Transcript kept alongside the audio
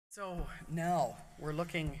So now we're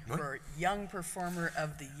looking Oui. for Young Performer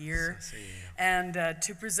of the Year, Ça, c'est- and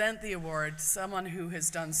to present the award, someone who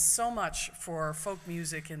has done so much for folk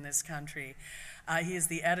music in this country. He is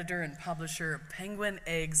the editor and publisher of Penguin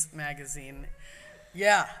Eggs magazine.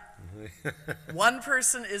 Yeah, one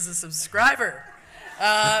person is a subscriber,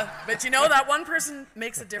 but you know that one person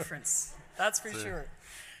makes a difference. That's for sure.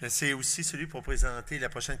 C'est aussi celui pour présenter la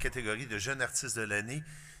prochaine catégorie de jeunes artistes de l'année.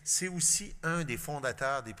 C'est aussi un des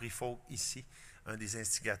fondateurs des prix folk ici, un des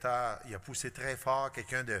instigateurs. Il a poussé très fort,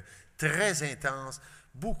 quelqu'un de très intense,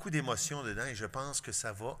 beaucoup d'émotions dedans et je pense que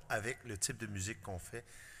ça va avec le type de musique qu'on fait.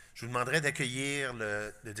 Je vous demanderai d'accueillir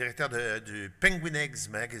le directeur du Penguin Eggs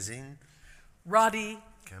Magazine, Roddy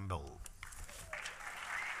Campbell.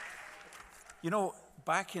 You know,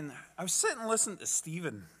 I was sitting and listening to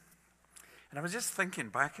Stephen, and I was just thinking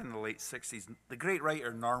back in the late 60s, the great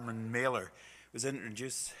writer Norman Mailer was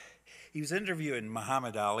introduced. He was interviewing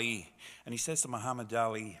Muhammad Ali, and he says to Muhammad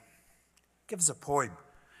Ali, "Give us a poem."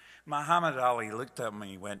 Muhammad Ali looked at him and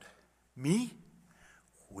he went, "Me?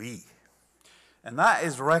 We." And that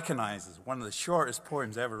is recognized as one of the shortest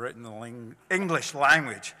poems ever written in the English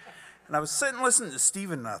language. And I was sitting listening to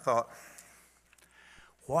Stephen, and I thought,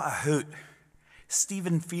 what a hoot.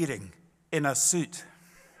 Stephen Fearing in a suit.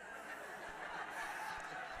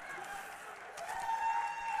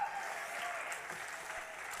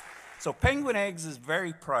 So Penguin Eggs is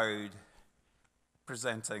very proud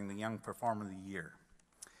presenting the Young Performer of the Year.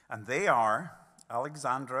 And they are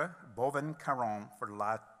Alexandra Bovin-Caron for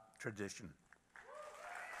La Tradition,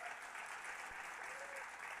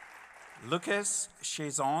 Lucas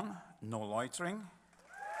Chazon, No Loitering,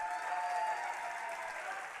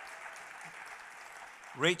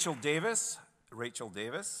 Rachel Davis,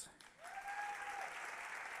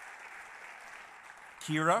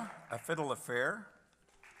 Kira, A Fiddle Affair,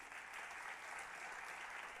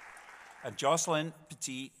 and Jocelyn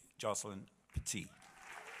Petit.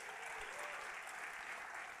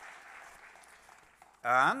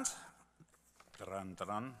 And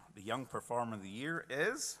the Young Performer of the Year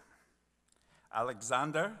is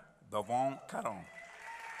Alexander Bovin-Caron.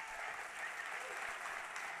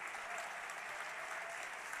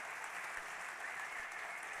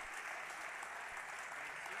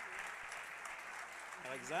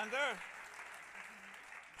 Alexander?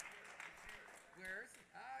 Where is he?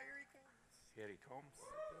 Ah, here he comes. Here he comes.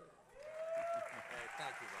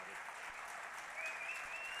 Thank you, Robert.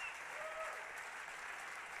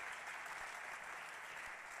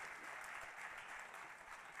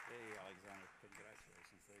 Hey, Alexander,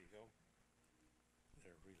 congratulations. There you go.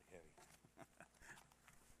 They're really heavy.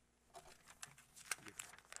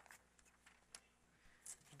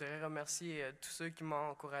 Je voudrais remercier tous ceux qui m'ont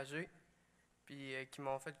encouragé, puis qui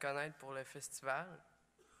m'ont fait connaître pour le festival.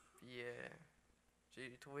 Puis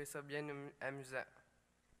j'ai trouvé ça bien amusant.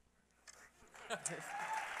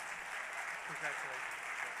 Congratulations.